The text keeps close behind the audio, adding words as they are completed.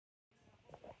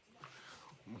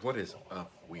What is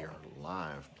up? We are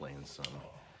live playing some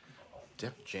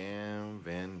Def Jam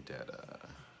Vendetta.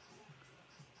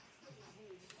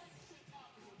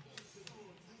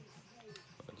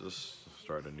 I just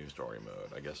started a new story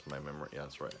mode. I guess my memory, yeah,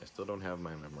 that's right. I still don't have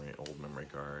my old memory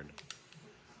card.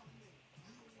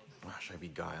 Should I be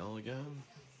Guile again?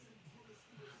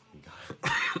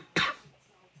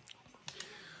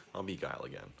 I'll be Guile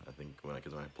again. I think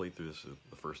because when I played through this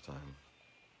the first time.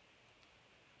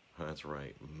 That's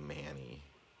right, Manny.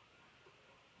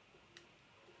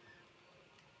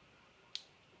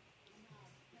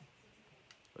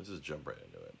 Let's just jump right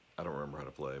into it. I don't remember how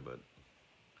to play, but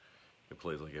it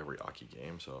plays like every Aki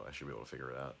game, so I should be able to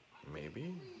figure it out.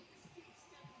 Maybe?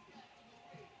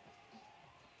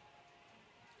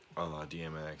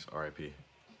 DMX, RIP.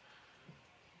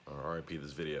 Or RIP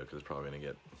this video, because it's probably going to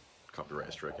get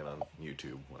copyright stricken on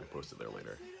YouTube when I post it there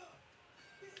later.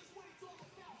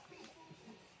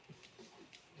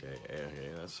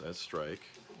 Okay, that's strike.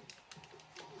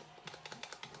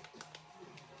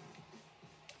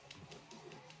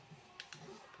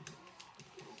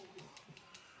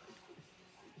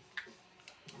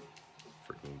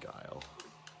 Freaking Guile.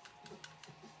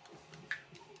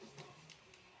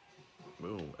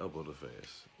 Boom, elbow to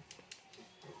face.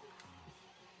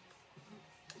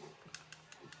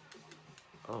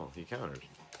 Oh, he countered.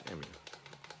 Damn you.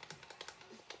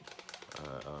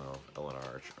 I don't know if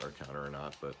LNR or counter or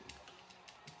not, but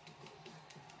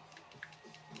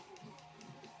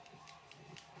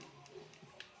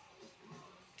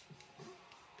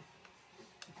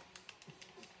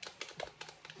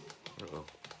uh-oh.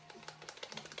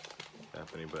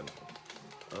 Happening button.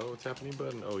 Oh, it's happening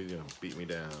button. Oh, he's gonna beat me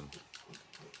down.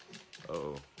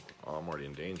 Uh-oh. Oh, I'm already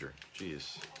in danger.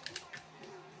 Jeez.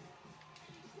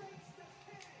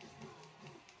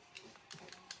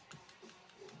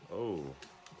 Oh.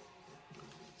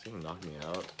 He's gonna knock me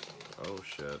out. Oh,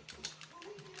 shit.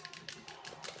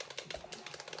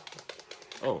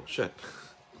 Oh, shit.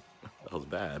 That was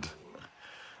bad.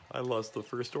 I lost the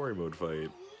first story mode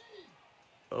fight.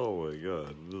 Oh my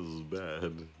god, this is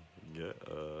bad.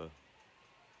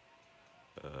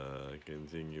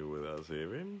 Continue without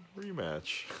saving.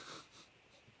 Rematch.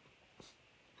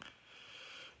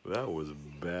 That was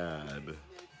bad.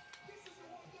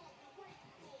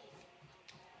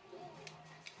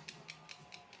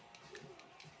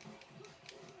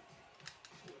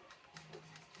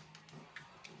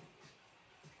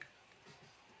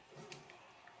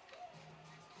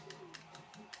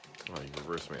 Oh, you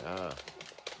reversed me. Ah.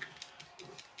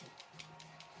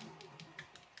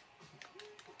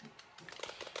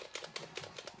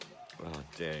 Oh,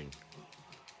 dang.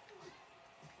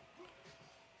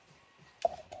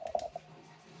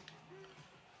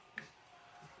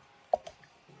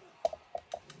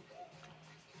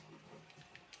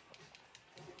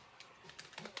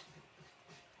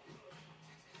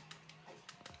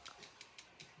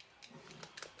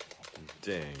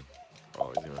 Dang.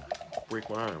 Oh, he's gonna break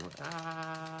my arm.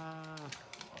 Ah.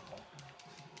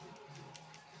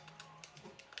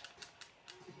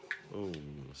 Oh,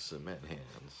 cement hands.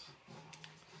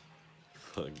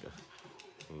 Thug.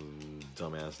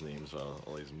 Dumbass names for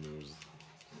all these moves.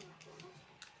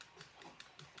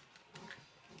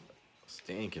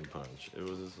 Stankin' punch. It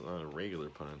was just not a regular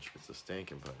punch, it's a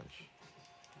stankin' punch.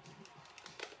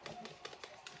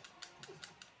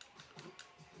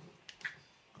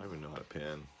 I don't even know how to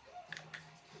pin.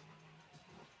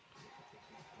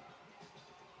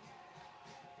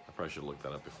 I probably should look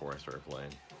that up before I started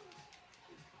playing.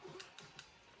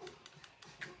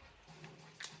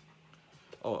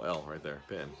 Oh, L right there,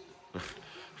 pin.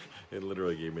 It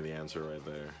literally gave me the answer right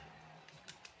there.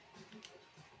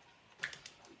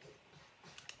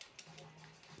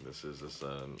 This is just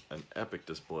an epic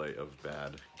display of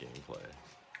bad gameplay.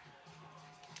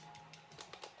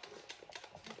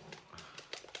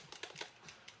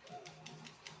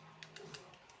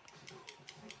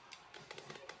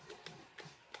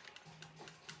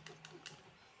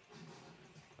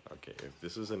 Okay, if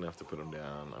this is enough to put him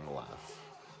down, I'm gonna laugh.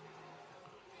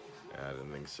 I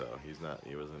didn't think so. He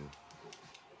wasn't.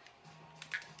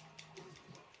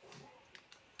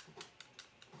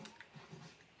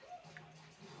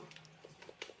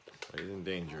 He's in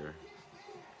danger.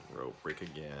 Rope break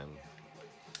again.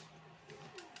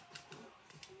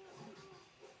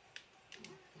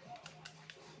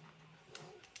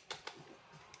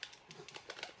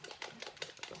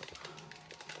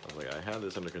 I was like, I had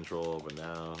this under control, but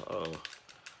now, uh-oh,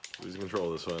 losing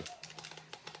control of this one.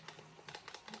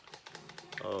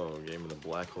 Oh, gave me the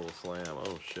black hole slam.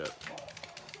 Oh, shit.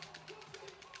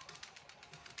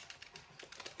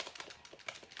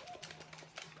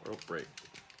 Rope break.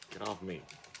 Get off me.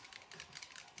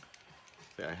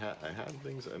 See, I had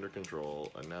things under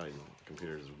control, and now the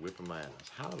computer is whipping my ass.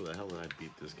 How the hell did I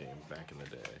beat this game back in the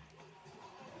day?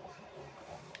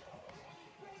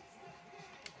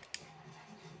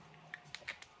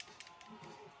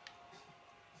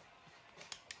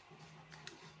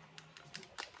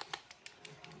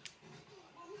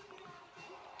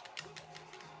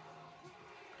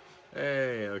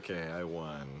 Hey, okay, I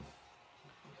won.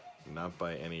 Not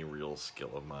by any real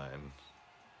skill of mine.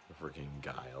 Freaking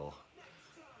guile.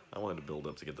 I wanted to build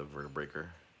up to get the vertebreaker.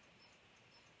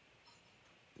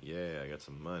 Yeah, I got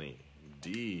some money.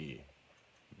 D.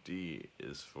 D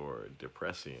is for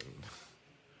depressing.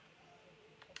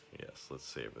 Yes, let's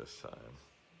save this time.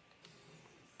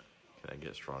 Can I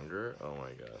get stronger? Oh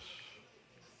my gosh.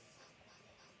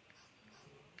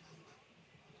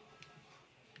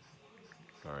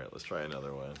 Alright, let's try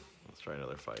another one. Let's try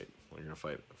another fight. We're gonna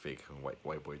fight fake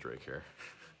white boy Drake here.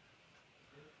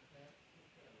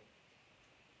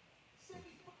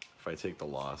 If I take the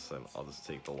loss, then I'll just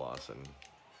take the loss and...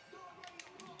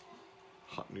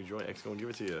 Hot new joint, X gonna give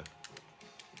it to you.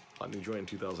 Hot new joint in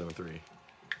 2003.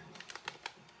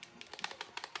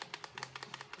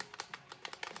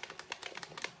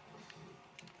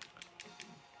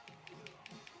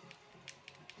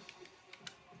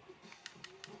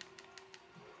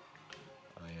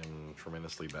 I am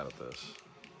tremendously bad at this.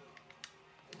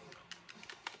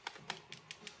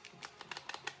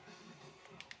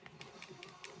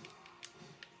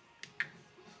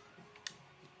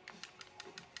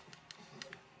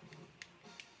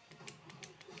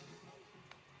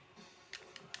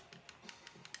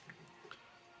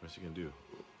 What's he gonna do?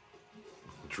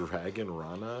 Dragon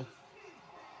Rana?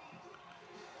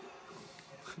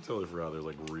 I totally forgot there's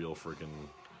like real freaking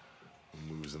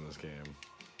moves in this game.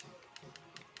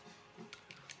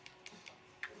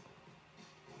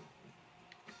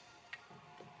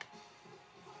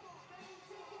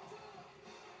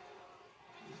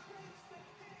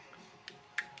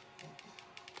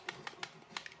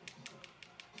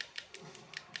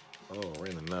 Oh,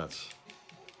 right in the nuts.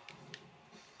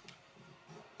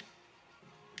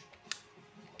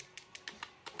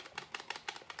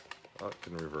 Oh, it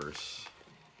can reverse.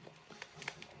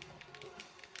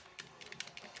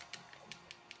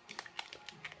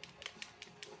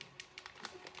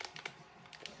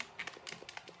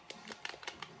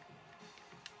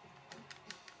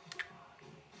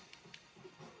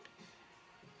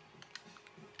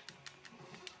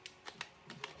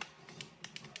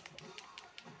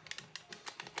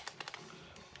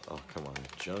 Oh, come on,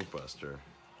 Junk Buster.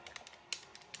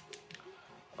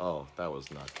 Oh, that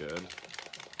was not good.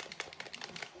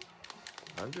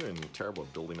 I'm doing terrible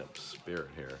at building up spirit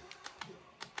here.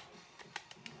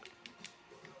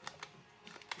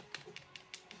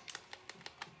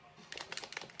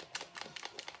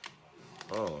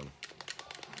 Oh,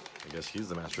 I guess he's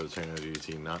the master of the Trinity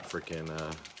team, not freaking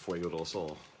Fuego del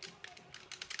Sol.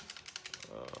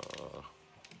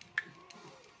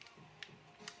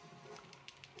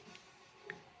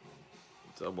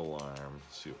 Double arm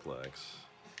suplex.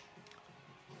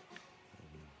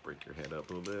 Break your head up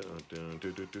a little bit.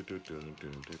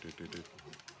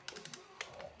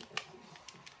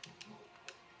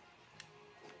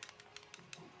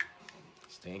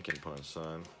 Stankin' punch,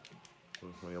 son.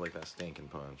 How do you like that stankin'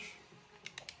 punch?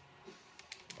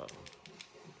 Uh-oh.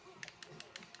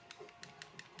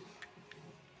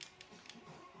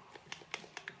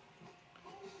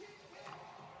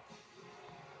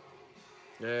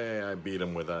 Yay, I beat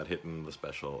him without hitting the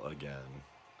special again.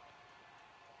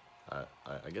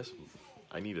 I guess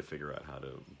I need to figure out how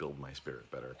to build my spirit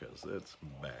better, because it's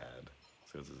bad.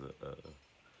 So this is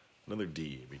another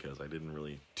D, because I didn't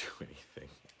really do anything.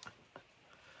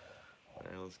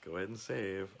 Alright, let's go ahead and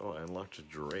save. Oh, I unlocked a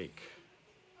Drake.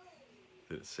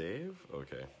 Did it save?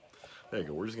 Okay. There you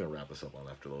go. We're just going to wrap this up on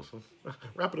after those.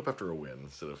 Wrap it up after a win,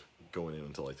 instead of going in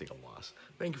until I take a loss.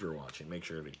 Thank you for watching. Make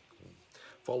sure to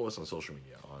follow us on social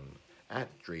media on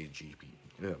 @DreGP,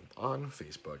 on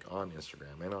Facebook, on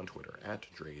Instagram, and on Twitter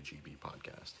 @DreGP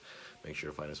Podcast. Make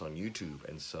sure to find us on YouTube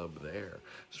and sub there.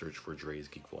 Search for Dre's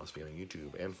Geek Philosophy on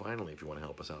YouTube. And finally, if you want to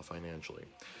help us out financially,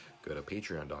 go to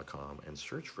patreon.com and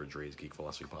search for Dre's Geek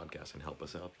Philosophy Podcast and help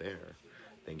us out there.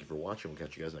 Thank you for watching. We'll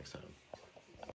catch you guys next time.